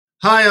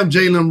Hi, I'm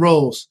Jalen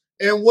Rose,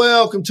 and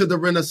welcome to the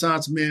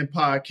Renaissance Man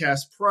podcast,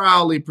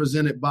 proudly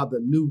presented by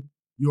the New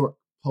York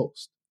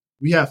Post.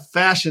 We have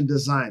fashion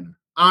designer,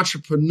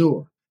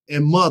 entrepreneur,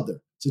 and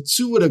mother to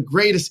two of the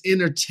greatest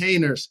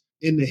entertainers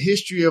in the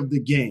history of the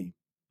game,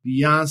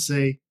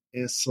 Beyonce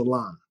and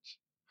Solange.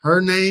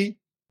 Her name,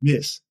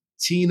 Miss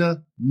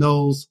Tina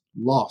Knowles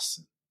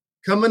Lawson.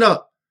 Coming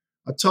up,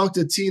 I talked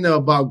to Tina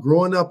about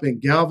growing up in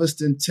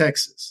Galveston,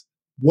 Texas,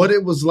 what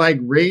it was like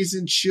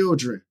raising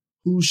children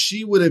who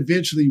she would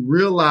eventually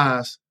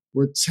realize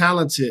were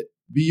talented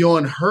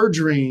beyond her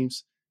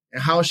dreams,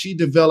 and how she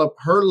developed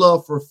her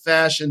love for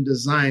fashion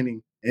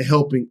designing and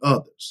helping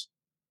others.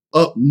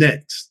 Up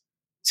next,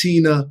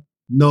 Tina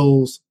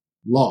Knowles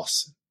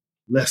Lawson.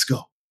 Let's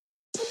go.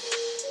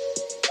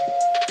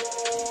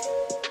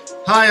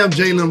 Hi, I'm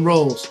Jalen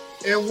Rose,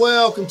 and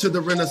welcome to the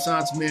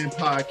Renaissance Man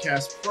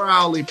podcast,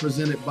 proudly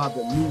presented by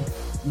the New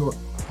York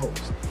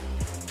Post.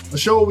 A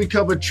show where we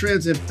cover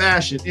trends in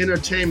fashion,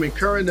 entertainment,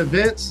 current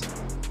events,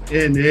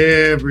 and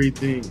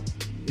everything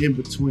in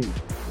between.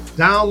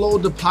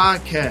 Download the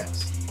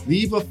podcast.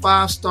 Leave a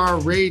 5-star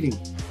rating.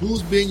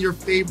 Who's been your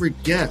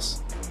favorite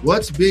guest?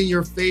 What's been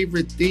your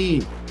favorite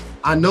theme?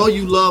 I know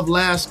you love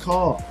Last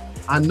Call.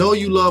 I know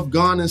you love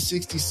Gone in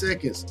 60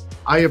 Seconds.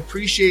 I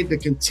appreciate the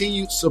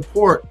continued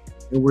support,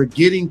 and we're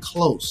getting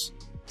close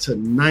to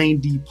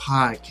 90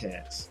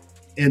 podcasts.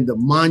 And the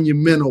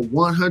monumental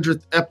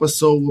 100th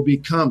episode will be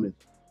coming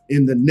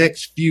in the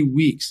next few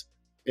weeks.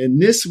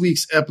 And this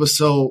week's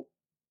episode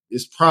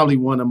is probably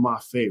one of my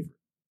favorite.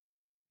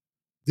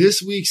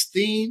 This week's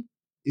theme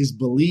is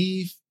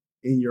believe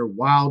in your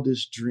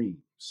wildest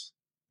dreams.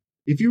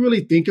 If you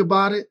really think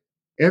about it,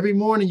 every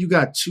morning you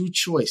got two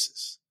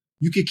choices.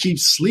 You can keep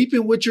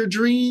sleeping with your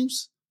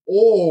dreams,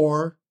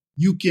 or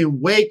you can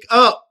wake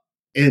up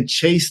and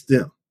chase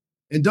them.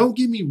 And don't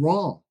get me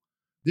wrong,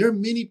 there are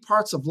many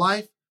parts of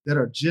life that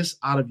are just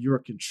out of your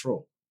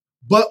control.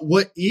 But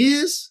what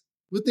is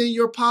within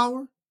your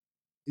power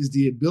is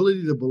the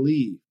ability to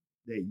believe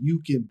that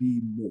you can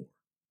be more,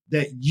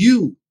 that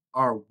you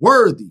are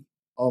worthy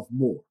of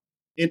more,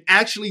 and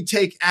actually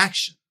take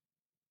action.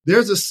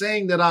 There's a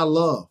saying that I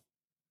love.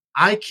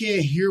 I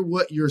can't hear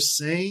what you're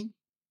saying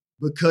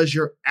because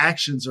your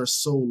actions are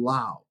so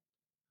loud.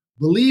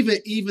 Believe in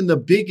even the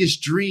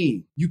biggest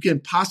dream you can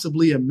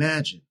possibly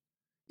imagine,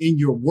 in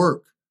your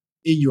work,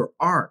 in your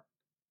art,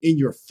 in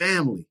your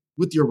family,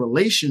 with your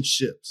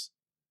relationships.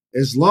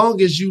 As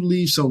long as you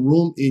leave some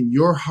room in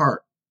your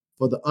heart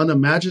for the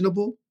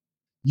unimaginable,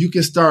 you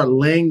can start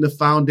laying the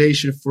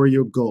foundation for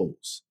your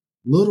goals,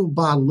 little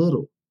by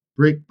little,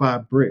 brick by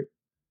brick.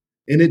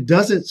 And it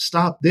doesn't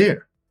stop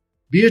there.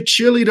 Be a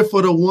cheerleader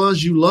for the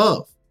ones you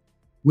love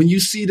when you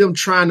see them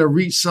trying to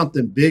reach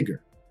something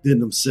bigger than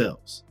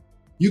themselves.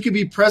 You can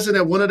be present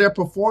at one of their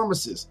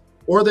performances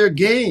or their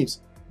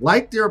games,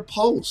 like their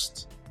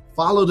posts,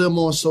 follow them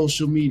on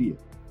social media,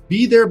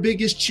 be their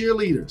biggest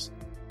cheerleaders,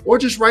 or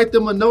just write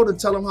them a note and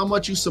tell them how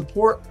much you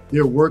support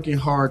they're working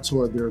hard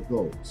toward their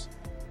goals.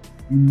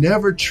 You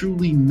never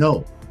truly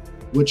know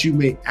what you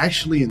may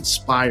actually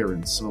inspire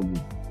in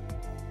someone.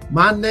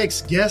 My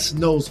next guest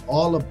knows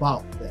all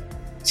about that.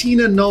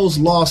 Tina Knowles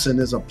Lawson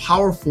is a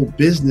powerful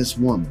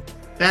businesswoman,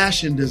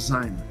 fashion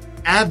designer,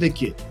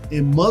 advocate,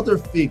 and mother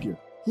figure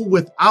who,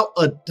 without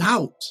a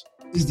doubt,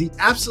 is the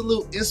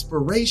absolute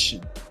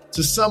inspiration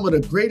to some of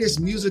the greatest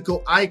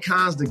musical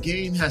icons the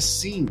game has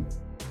seen.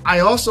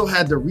 I also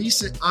had the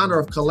recent honor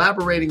of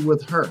collaborating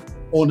with her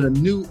on a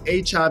new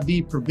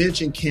HIV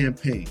prevention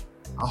campaign.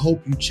 I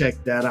hope you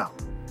check that out.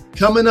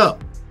 Coming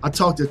up, I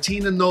talked to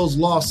Tina Knowles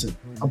Lawson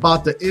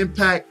about the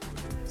impact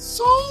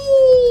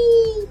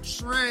Soul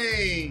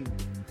Train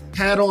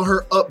had on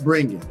her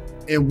upbringing,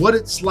 and what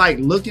it's like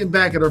looking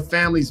back at her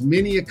family's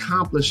many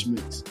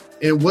accomplishments,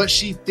 and what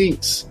she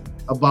thinks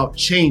about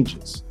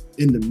changes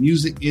in the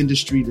music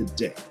industry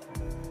today.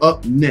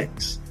 Up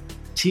next,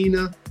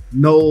 Tina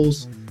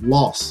Knowles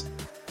Lawson.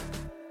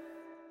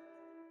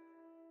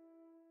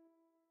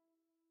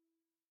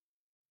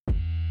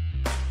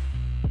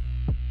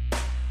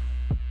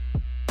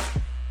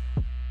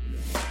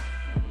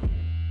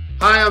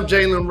 Hi, I'm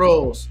Jalen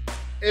Rose,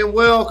 and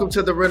welcome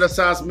to the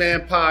Renaissance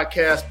Man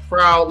podcast,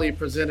 proudly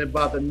presented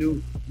by the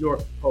New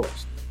York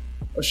Post,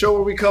 a show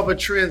where we cover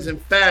trends in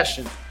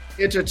fashion,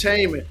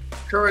 entertainment,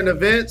 current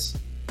events,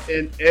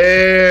 and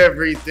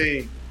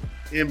everything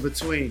in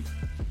between.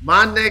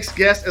 My next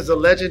guest is a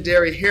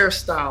legendary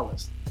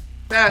hairstylist,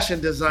 fashion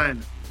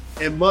designer,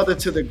 and mother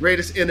to the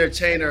greatest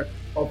entertainer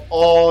of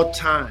all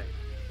time.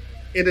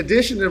 In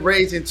addition to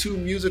raising two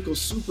musical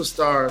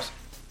superstars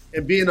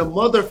and being a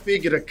mother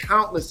figure to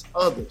countless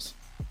others,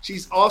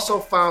 she's also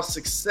found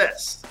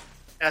success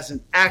as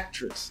an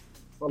actress,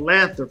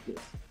 philanthropist,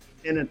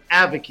 and an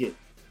advocate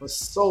for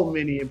so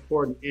many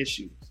important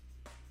issues.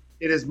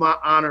 It is my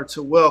honor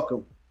to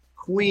welcome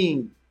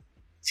Queen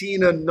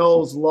Tina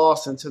Knowles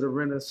Lawson to the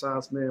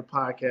Renaissance Man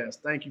podcast.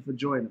 Thank you for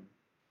joining me.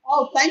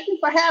 Oh, thank you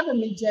for having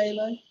me,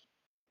 Jalen.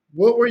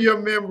 What were your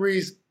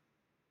memories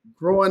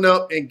growing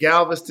up in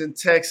Galveston,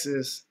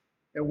 Texas?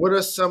 And what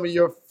are some of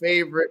your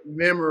favorite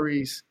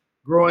memories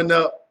growing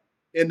up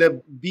in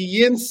the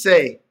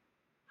Beyonce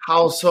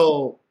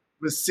household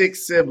with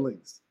 6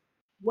 siblings?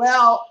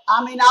 Well,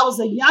 I mean, I was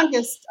the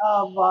youngest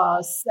of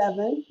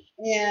seven,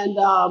 and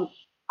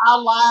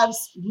our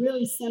lives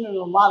really centered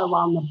a lot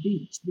around the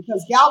beach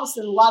because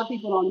Galveston, a lot of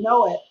people don't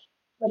know it,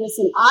 but it's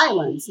an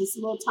island. So it's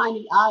a little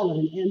tiny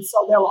island. And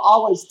so there were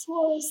always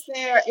tourists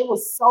there. It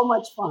was so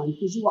much fun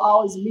because you were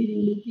always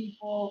meeting new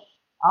people.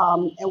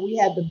 And we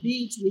had the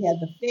beach, we had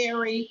the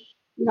ferry.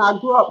 You know, I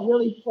grew up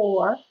really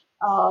poor.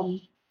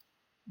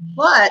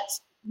 But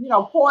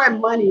poor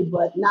in money,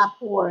 but not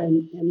poor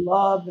in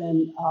love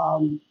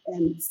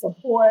and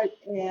support.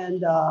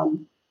 And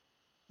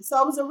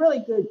so it was a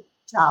really good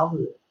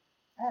childhood.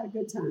 I had a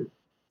good time.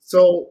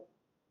 So,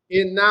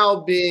 in now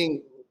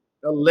being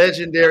a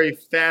legendary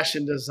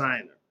fashion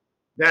designer,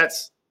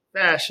 that's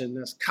fashion,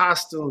 that's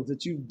costumes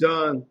that you've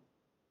done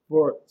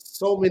for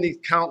so many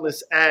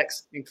countless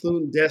acts,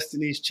 including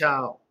Destiny's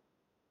Child.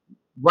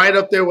 Right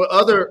up there with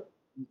other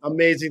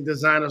amazing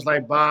designers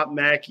like Bob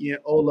Mackie and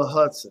Ola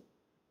Hudson.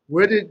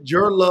 Where did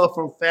your love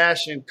from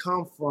fashion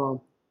come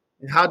from,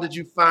 and how did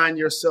you find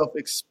yourself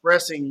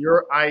expressing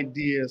your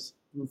ideas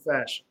through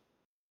fashion?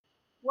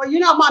 Well,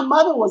 my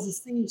mother was a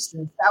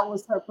seamstress. That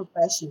was her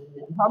profession.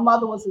 And her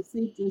mother was a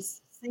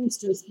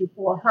seamstress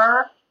before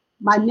her.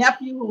 My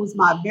nephew, who was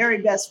my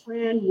very best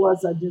friend,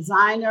 was a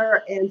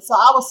designer. And so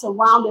I was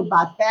surrounded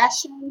by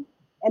fashion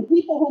and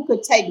people who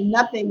could take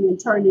nothing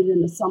and turn it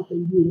into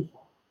something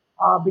beautiful.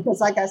 Because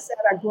like I said,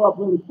 I grew up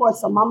really poor.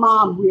 So my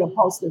mom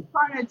reupholstered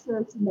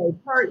furniture. She made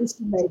curtains.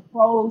 She made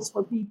clothes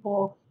for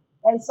people.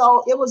 And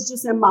so it was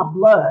just in my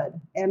blood.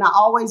 And I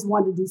always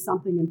wanted to do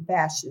something in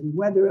fashion,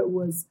 whether it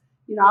was,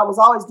 I was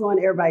always doing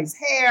everybody's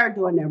hair,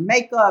 doing their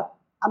makeup.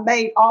 I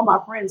made all my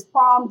friends'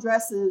 prom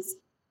dresses.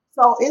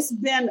 So it's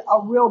been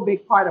a real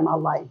big part of my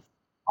life,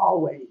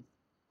 always.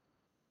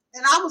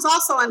 And I was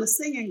also in the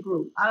singing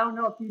group. I don't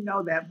know if you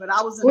know that, but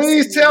I was in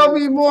Please tell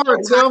me more.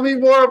 Tell me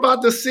more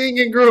about the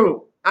singing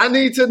group. I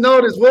need to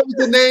know this. What was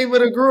the name of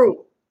the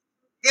group?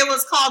 It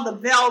was called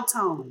the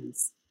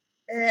Veltones.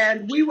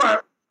 And we were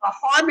a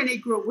harmony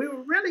group. We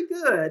were really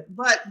good,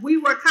 but we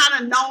were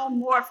kind of known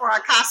more for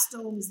our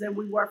costumes than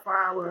we were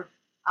for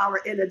our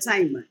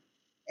entertainment.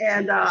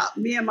 And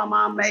me and my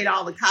mom made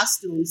all the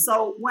costumes.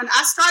 So when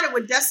I started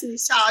with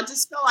Destiny's Child, I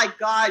just feel like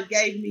God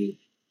gave me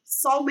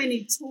so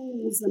many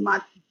tools in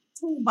my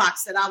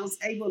toolbox that I was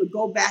able to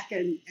go back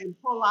and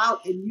pull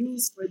out and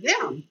use for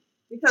them,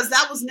 because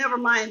that was never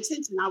my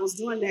intention. I was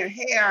doing their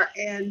hair,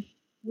 and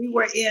we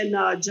were in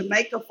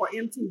Jamaica for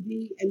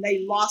MTV, and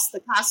they lost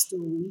the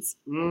costumes,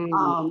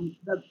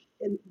 the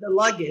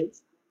luggage.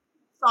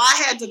 So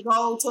I had to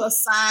go to a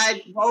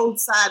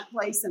roadside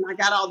place, and I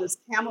got all this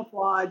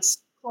camouflage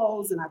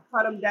clothes, and I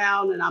cut them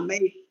down, and I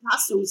made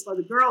costumes for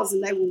the girls,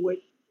 and they were with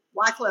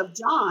Wyclef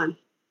Jean.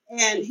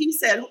 And he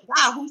said,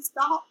 "Wow, who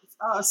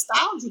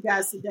styled you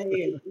guys today?"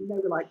 And they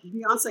were like,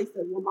 Beyonce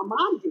said, "Well, my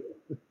mom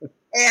did."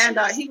 And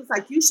he was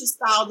like, "You should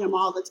style them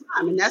all the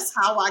time." And that's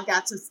how I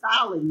got to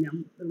styling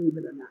them, believe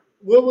it or not.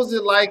 What was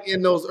it like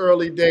in those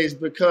early days?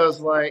 Because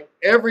like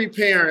every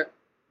parent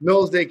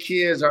knows their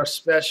kids are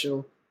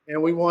special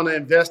and we want to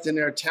invest in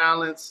their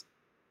talents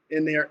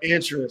and their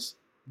interests.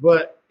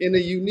 But in a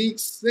unique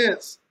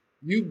sense,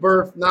 you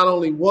birthed not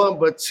only one,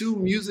 but two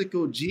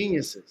musical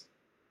geniuses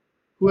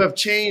who have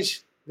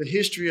changed the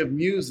history of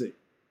music.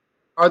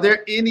 Are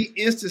there any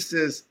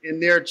instances in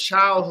their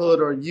childhood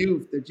or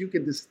youth that you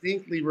can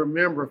distinctly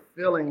remember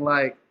feeling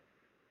like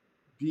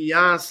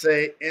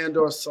Beyonce and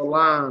or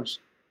Solange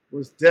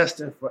was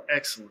destined for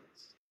excellence?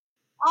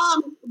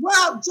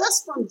 Well,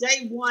 just from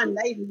day one,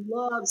 they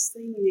loved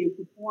singing and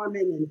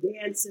performing and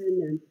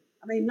dancing. And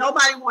I mean,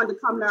 nobody wanted to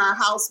come to our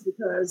house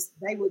because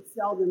they would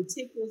sell them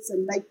tickets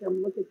and make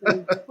them look at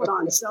them put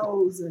on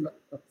shows. And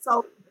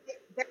so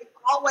they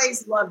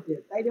always loved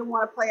it. They didn't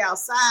want to play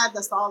outside.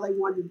 That's all they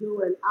wanted to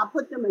do. And I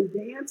put them in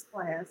dance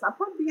class. I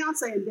put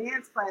Beyonce in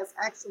dance class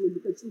actually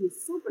because she was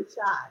super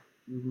shy.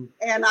 Mm-hmm.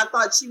 And I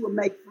thought she would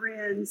make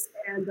friends.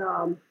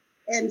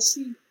 And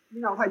she,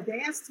 her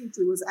dance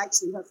teacher was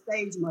actually her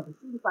stage mother.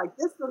 She was like,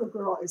 "This little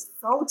girl is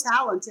so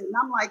talented." And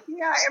I'm like,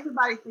 yeah,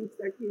 everybody thinks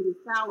their kid is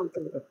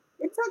talented.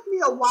 It took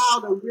me a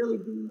while to really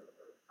be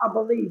a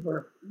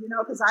believer,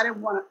 because I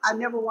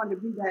never wanted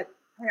to be that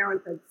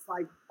parent that's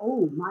like,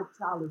 "Oh, my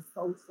child is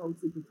so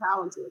super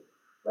talented."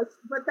 But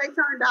they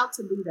turned out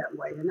to be that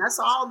way. And that's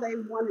all they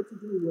wanted to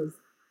do was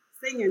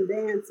sing and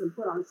dance and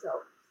put on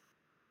shows.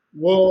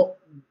 Well,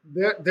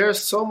 there's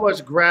so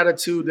much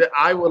gratitude that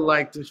I would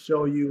like to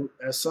show you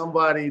as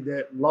somebody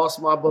that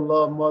lost my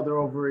beloved mother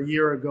over a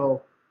year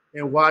ago,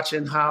 and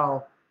watching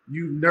how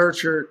you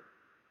nurtured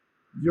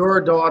your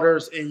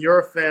daughters and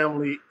your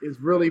family has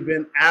really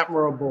been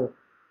admirable.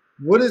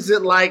 What is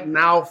it like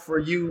now for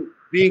you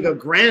being a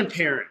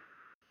grandparent?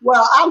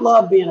 Well, I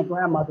love being a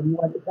grandmother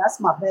more. That's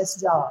my best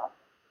job.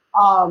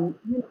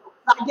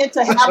 I get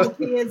to have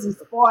the kids and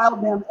spoil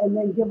them and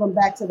then give them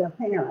back to their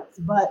parents.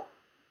 But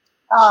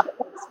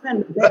it's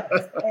been the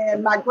best.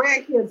 And my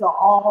grandkids are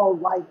all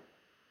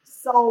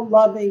so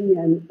loving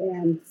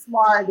and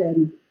smart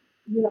and,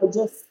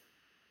 just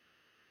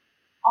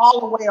all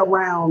the way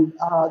around,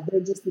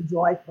 they're just a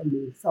joy for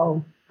me.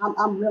 So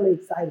I'm really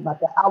excited about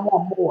that. I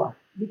want more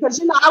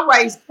because I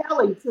raised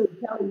Kelly too.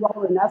 Kelly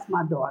Rowland, that's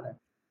my daughter,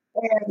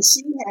 and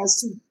she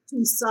has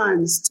two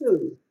sons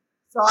too.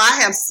 So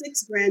I have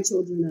 6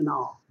 grandchildren in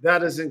all.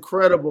 That is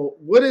incredible.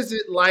 What is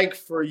it like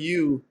for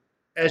you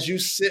as you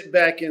sit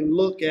back and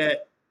look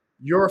at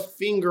your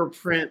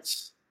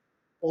fingerprints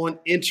on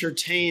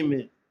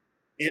entertainment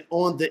and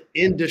on the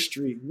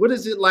industry? What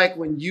is it like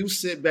when you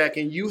sit back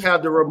and you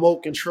have the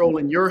remote control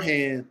in your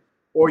hand,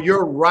 or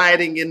you're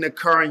riding in the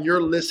car and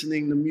you're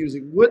listening to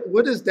music?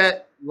 What is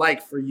that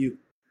like for you?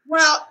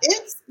 Well,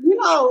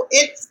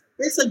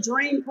 it's a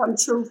dream come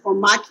true for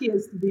my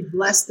kids to be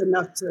blessed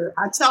enough to.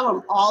 I tell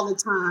them all the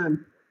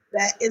time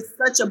that it's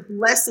such a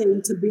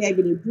blessing to be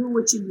able to do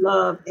what you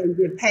love and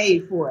get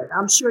paid for it.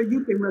 I'm sure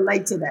you can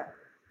relate to that.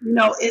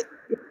 It's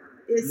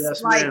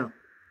yes, like, ma'am.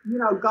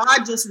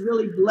 God just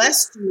really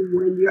blessed you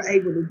when you're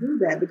able to do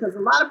that, because a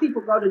lot of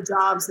people go to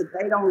jobs that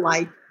they don't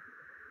like,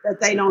 that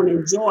they don't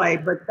enjoy,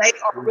 but they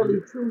are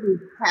really truly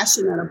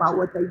passionate about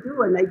what they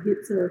do, and they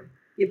get to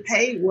get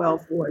paid well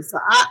for it. So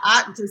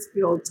I just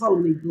feel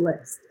totally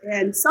blessed.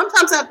 And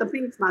sometimes I have to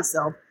pinch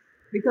myself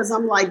because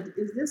I'm like,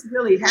 is this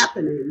really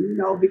happening?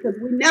 Because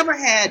we never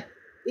had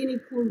any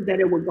clue that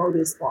it would go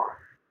this far.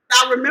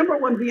 I remember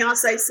when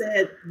Beyonce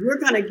said, we're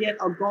going to get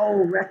a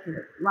gold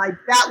record. Like,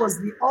 that was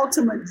the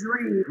ultimate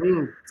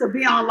dream, to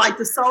be on like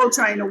the Soul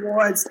Train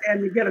Awards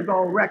and to get a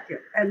gold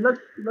record. And look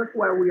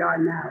where we are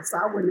now. So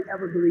I wouldn't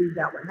ever believe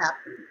that would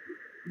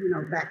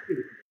happen, back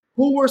then.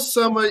 Who were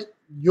some of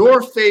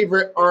your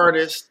favorite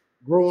artists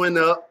growing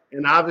up?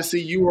 And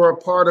obviously you were a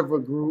part of a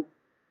group.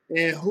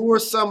 And who are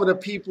some of the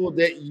people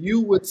that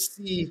you would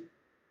see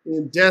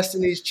in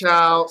Destiny's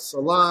Child,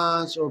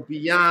 Solange, or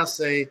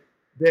Beyonce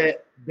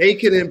that they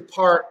could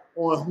impart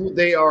on who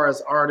they are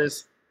as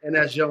artists and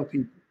as young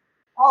people?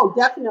 Oh,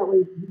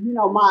 definitely.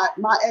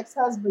 My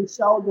ex-husband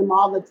showed them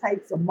all the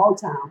tapes of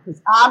Motown,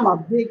 because I'm a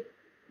big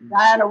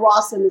Diana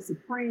Ross and the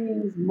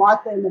Supremes,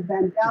 Martha and the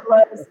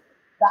Vandellas,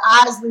 the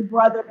Isley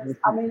Brothers.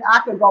 I mean, I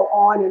could go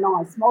on and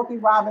on. Smokey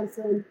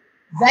Robinson.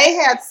 They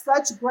had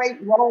such great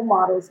role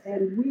models,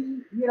 and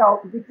we,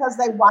 because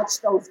they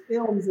watched those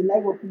films and they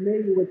were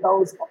familiar with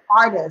those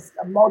artists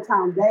of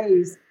Motown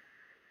days,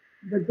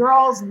 the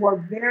girls were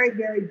very,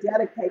 very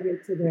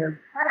dedicated to their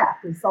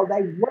craft. And so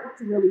they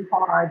worked really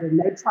hard, and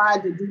they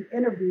tried to do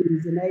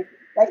interviews, and they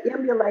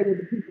emulated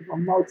the people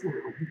from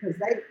Motown, because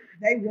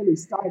they really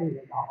started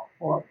it all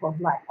for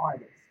Black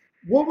artists.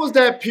 What was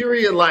that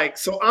period like?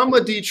 So I'm a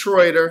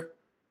Detroiter,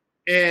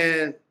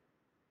 and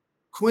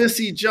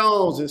Quincy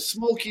Jones and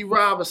Smokey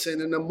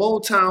Robinson and the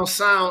Motown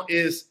sound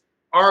is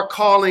our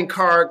calling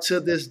card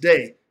to this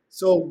day.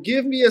 So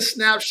give me a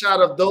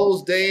snapshot of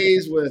those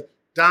days with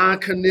Don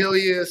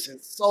Cornelius and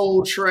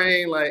Soul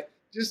Train. Like,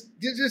 just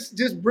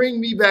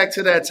bring me back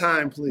to that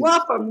time, please.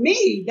 Well, for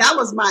me, that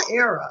was my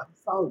era.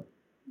 So,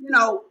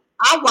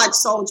 I watched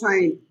Soul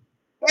Train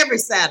every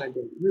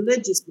Saturday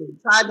religiously.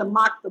 Tried to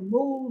mock the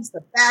moves,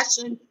 the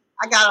fashion.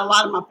 I got a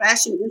lot of my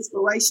fashion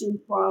inspiration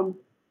from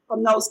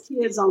those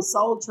kids on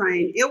Soul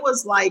Train. It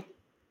was like,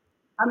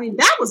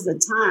 that was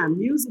the time.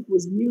 Music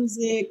was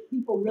music.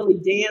 People really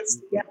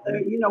danced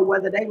together,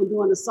 whether they were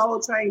doing the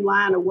Soul Train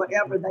line or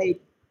whatever.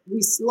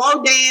 We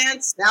slow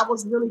dance. That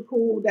was really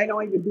cool. They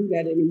don't even do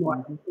that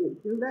anymore.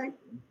 Do they?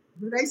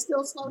 Do they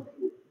still slow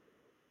dance?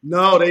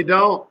 No, they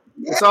don't.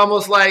 Yeah. It's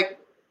almost like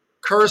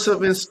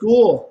cursive in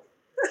school.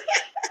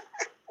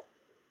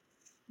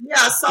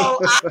 Yeah, so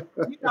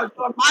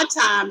during my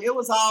time, it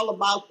was all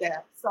about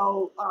that.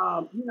 So,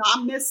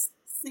 I miss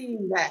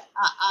seeing that.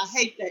 I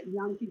hate that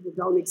young people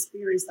don't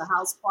experience the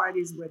house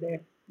parties where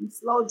they're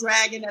slow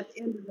dragging at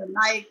the end of the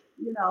night,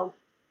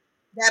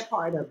 that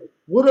part of it.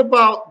 What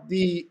about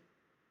the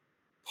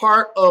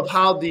part of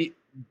how the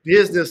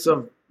business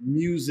of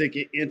music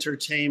and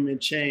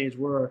entertainment changed,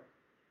 where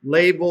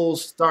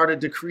labels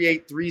started to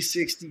create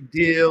 360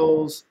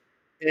 deals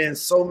and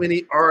so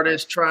many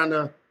artists trying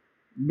to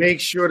make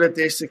sure that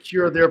they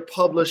secure their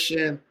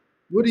publishing?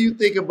 What do you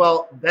think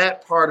about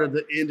that part of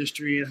the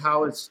industry and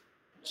how it's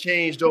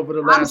changed over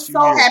the last few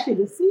years? I'm so happy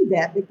to see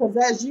that, because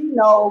as you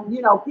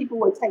know, people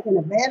were taken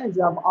advantage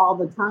of all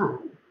the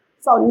time.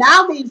 So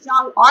now these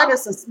young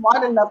artists are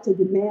smart enough to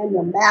demand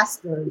their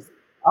masters,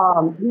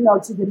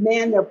 to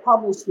demand their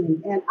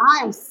publishing. And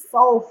I am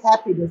so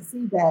happy to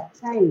see that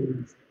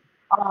change,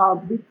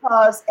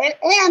 because,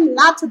 and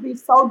not to be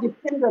so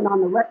dependent on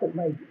the record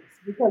labels,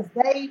 because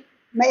they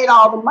made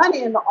all the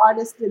money and the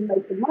artists didn't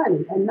make the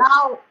money. And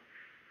now,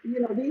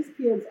 these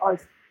kids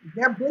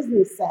they're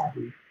business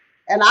savvy.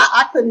 And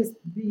I couldn't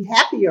be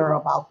happier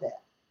about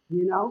that,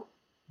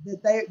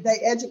 that they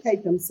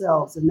educate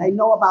themselves and they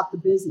know about the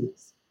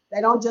business.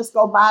 They don't just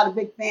go buy the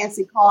big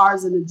fancy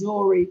cars and the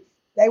jewelry.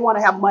 They want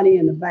to have money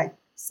in the bank.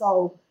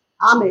 So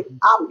I'm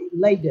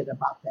elated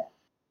about that.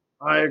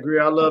 I agree.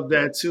 I love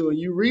that too. And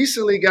you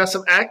recently got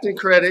some acting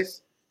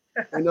credits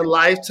in the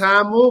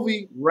Lifetime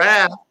movie,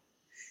 Wrath,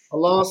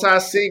 alongside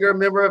singer,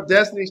 member of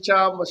Destiny's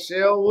Child,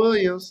 Michelle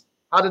Williams.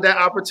 How did that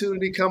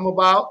opportunity come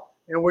about?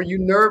 And were you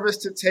nervous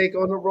to take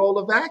on the role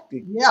of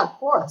acting? Yeah, of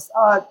course.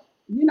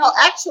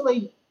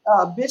 Actually,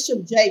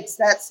 Bishop Jakes,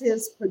 that's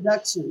his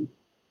production.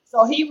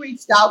 So he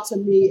reached out to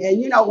me.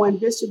 And, when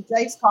Bishop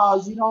Jakes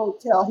calls, you don't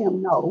tell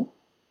him no.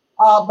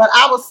 But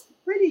I was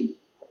pretty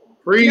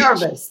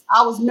nervous.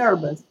 I was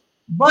nervous.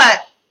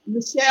 But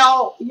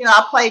Michelle,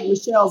 I played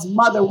Michelle's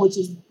mother, which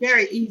is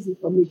very easy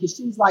for me because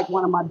she's like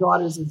one of my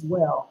daughters as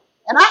well.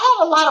 And I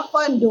had a lot of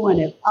fun doing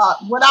it.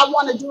 Would I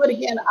want to do it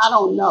again? I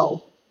don't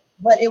know.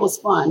 But it was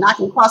fun. I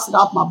can cross it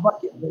off my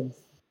bucket list.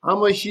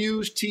 I'm a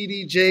huge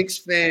T.D. Jakes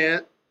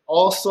fan,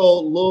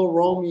 also Lil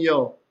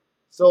Romeo.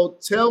 So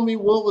tell me,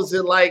 what was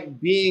it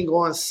like being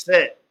on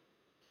set?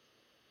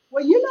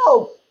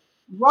 Well,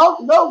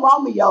 Lil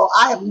Romeo,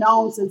 I have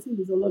known since he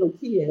was a little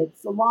kid.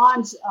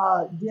 Solange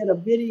did a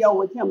video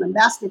with him, and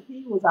Master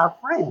P was our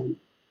friend.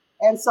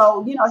 And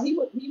so, he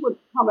would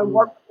come and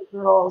work with the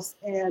girls,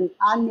 and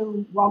I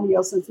knew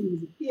Romeo since he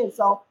was a kid.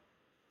 So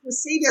to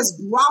see this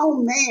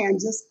grown man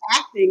just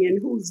acting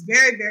and who's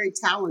very, very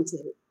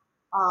talented,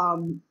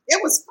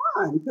 it was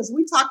fun because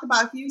we talked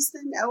about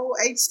Houston, old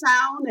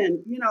H-Town,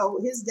 and,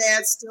 his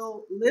dad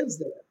still lives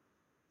there.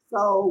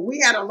 So we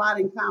had a lot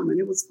in common.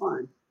 It was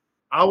fun.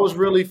 I was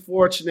really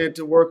fortunate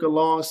to work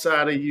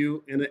alongside of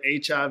you in an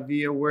HIV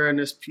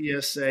awareness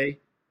PSA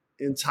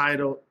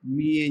entitled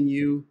Me and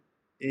You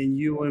and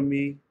You and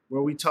Me,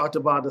 where we talked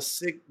about the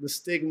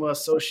stigma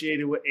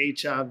associated with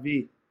HIV.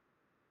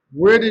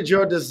 Where did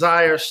your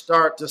desire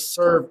start to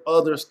serve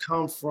others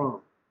come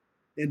from?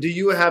 And do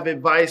you have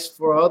advice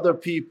for other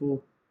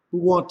people who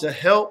want to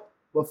help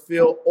but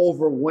feel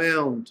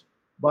overwhelmed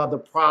by the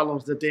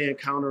problems that they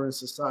encounter in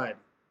society?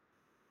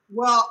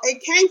 Well,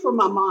 it came from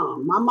my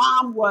mom. My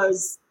mom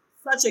was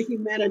such a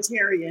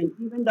humanitarian,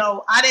 even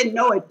though I didn't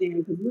know it then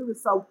because we were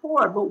so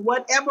poor. But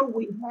whatever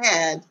we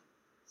had,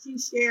 she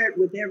shared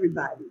with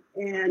everybody.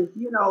 And,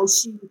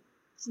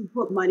 she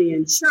put money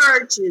in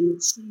church, and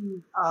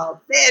she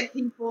fed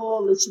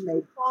people, and she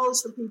made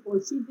clothes for people.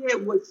 And she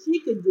did what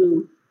she could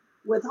do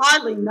with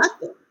hardly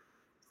nothing.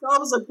 So it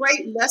was a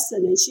great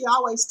lesson. And she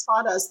always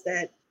taught us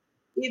that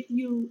if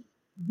you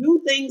do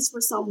things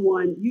for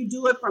someone, you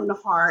do it from the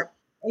heart.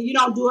 And you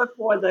don't do it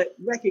for the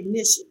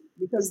recognition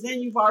because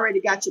then you've already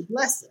got your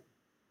blessing.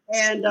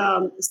 And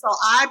so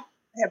I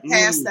have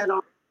passed that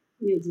on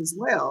to kids as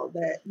well,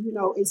 that,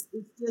 it's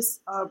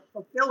just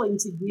fulfilling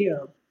to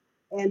give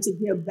and to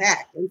give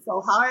back. And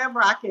so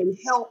however I can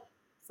help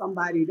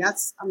somebody,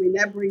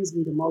 that brings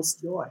me the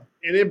most joy.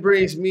 And it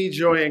brings me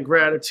joy and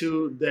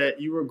gratitude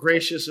that you were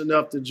gracious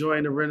enough to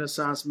join the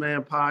Renaissance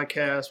Man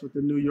podcast with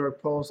the New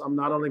York Post. I'm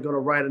not only going to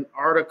write an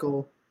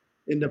article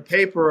in the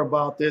paper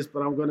about this,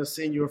 but I'm going to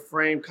send you a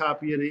framed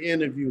copy of the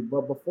interview.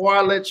 But before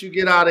I let you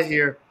get out of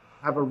here,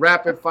 I have a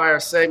rapid fire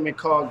segment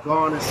called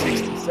Gone in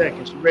 60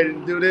 Seconds. You ready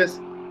to do this?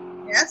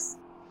 Yes.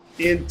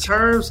 In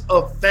terms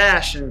of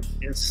fashion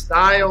and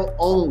style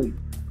only,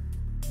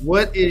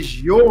 what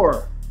is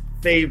your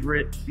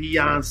favorite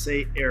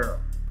Beyonce era?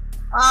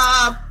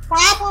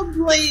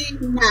 Probably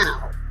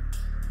now.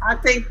 I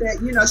think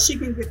that, she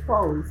can get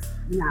clothes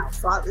now.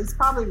 So it's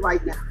probably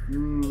right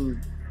now.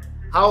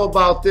 How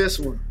about this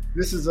one?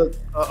 This is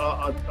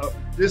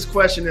this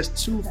question is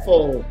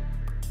twofold.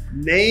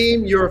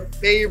 Name your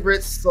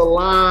favorite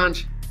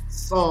Solange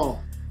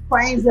song.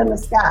 Planes in the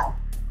Sky.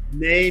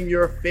 Name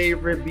your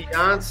favorite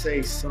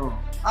Beyonce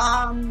song.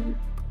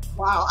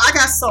 Wow, I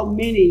got so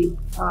many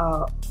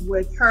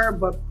with her,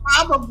 but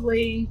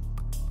probably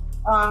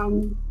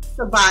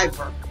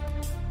Survivor.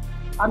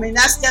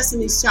 That's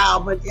Destiny's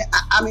Child, but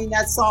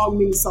that song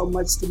means so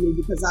much to me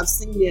because I've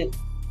seen it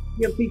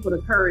give people the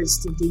courage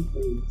to do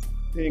things.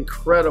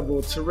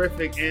 Incredible,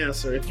 terrific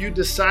answer. If you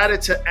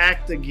decided to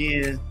act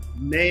again,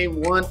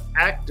 name one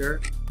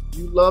actor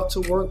you love to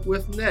work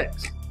with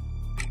next.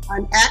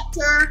 An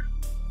actor,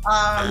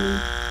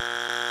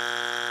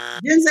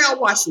 Denzel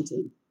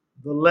Washington.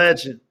 The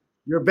legend.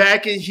 You're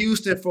back in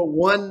Houston for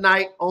one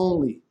night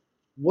only.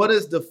 What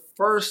is the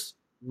first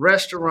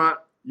restaurant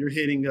you're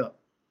hitting up?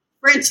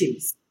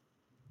 Frenchie's.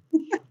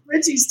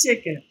 Frenchie's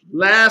Chicken.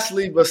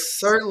 Lastly, but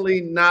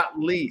certainly not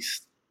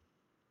least,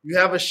 you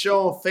have a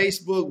show on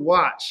Facebook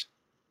Watch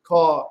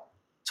called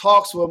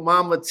Talks with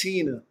Mama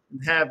Tina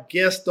and have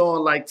guests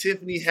on like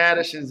Tiffany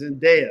Haddish and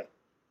Zendaya.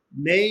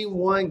 Name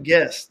one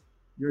guest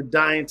you're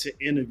dying to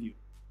interview.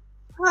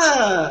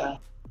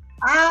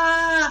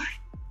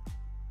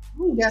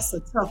 That's a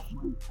tough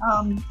one.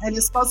 And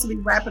it's supposed to be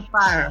rapid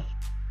fire.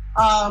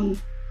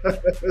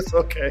 It's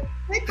okay.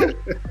 I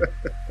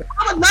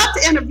would love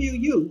to interview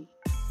you.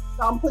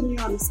 So I'm putting you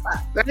on the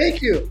spot.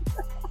 Thank you.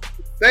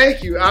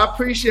 Thank you. I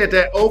appreciate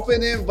that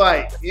open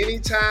invite.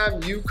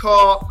 Anytime you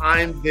call,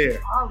 I'm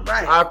there. All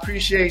right. I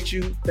appreciate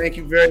you. Thank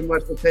you very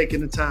much for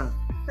taking the time.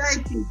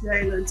 Thank you,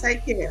 Jalen.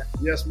 Take care.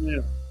 Yes,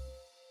 ma'am.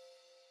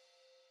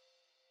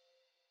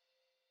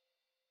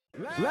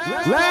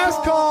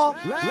 Last call.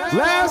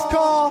 Last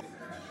call.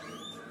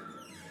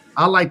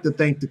 I'd like to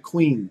thank the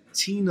Queen,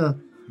 Tina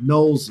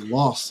Knowles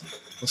Lawson,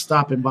 for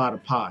stopping by the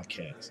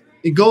podcast.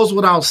 It goes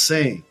without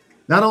saying,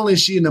 not only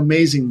is she an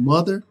amazing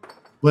mother,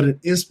 but an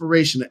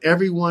inspiration to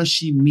everyone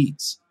she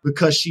meets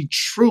because she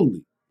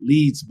truly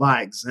leads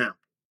by example.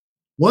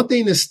 One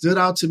thing that stood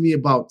out to me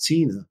about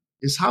Tina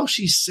is how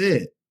she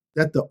said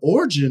that the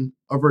origin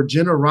of her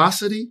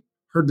generosity,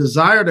 her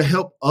desire to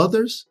help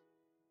others,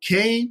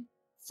 came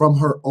from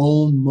her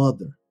own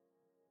mother.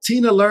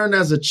 Tina learned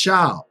as a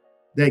child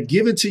that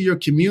giving to your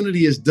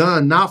community is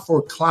done not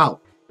for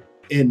clout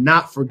and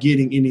not for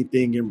getting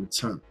anything in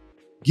return.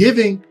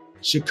 Giving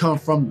should come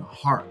from the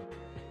heart.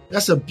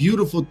 That's a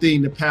beautiful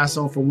thing to pass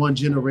on from one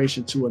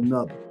generation to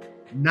another.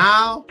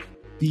 Now,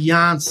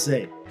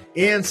 Beyonce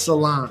and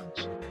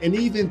Solange, and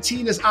even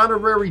Tina's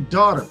honorary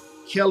daughter,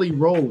 Kelly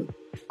Rowland,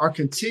 are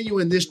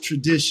continuing this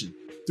tradition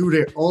through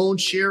their own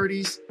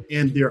charities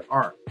and their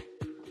art.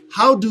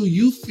 How do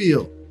you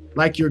feel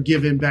like you're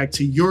giving back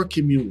to your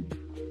community?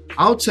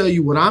 I'll tell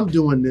you what I'm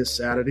doing this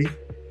Saturday.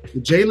 The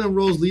Jalen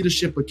Rose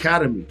Leadership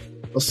Academy,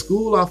 a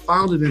school I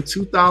founded in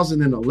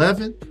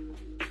 2011,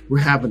 we're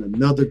having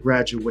another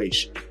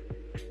graduation.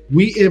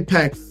 We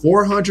impact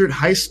 400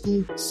 high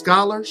school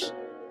scholars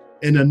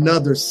and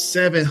another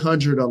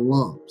 700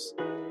 alums.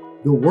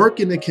 The work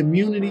in the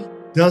community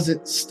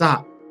doesn't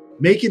stop.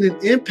 Making an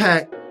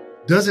impact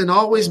doesn't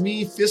always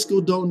mean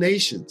fiscal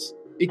donations.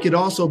 It could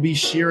also be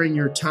sharing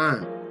your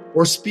time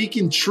or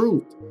speaking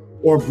truth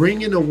or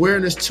bringing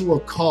awareness to a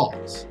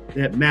cause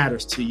that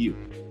matters to you.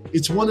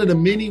 It's one of the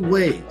many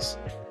ways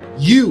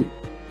you,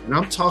 and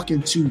I'm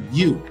talking to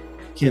you,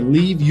 can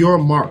leave your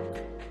mark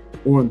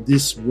on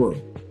this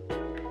world.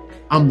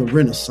 I'm the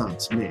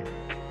Renaissance Man.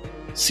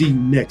 See you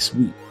next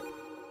week.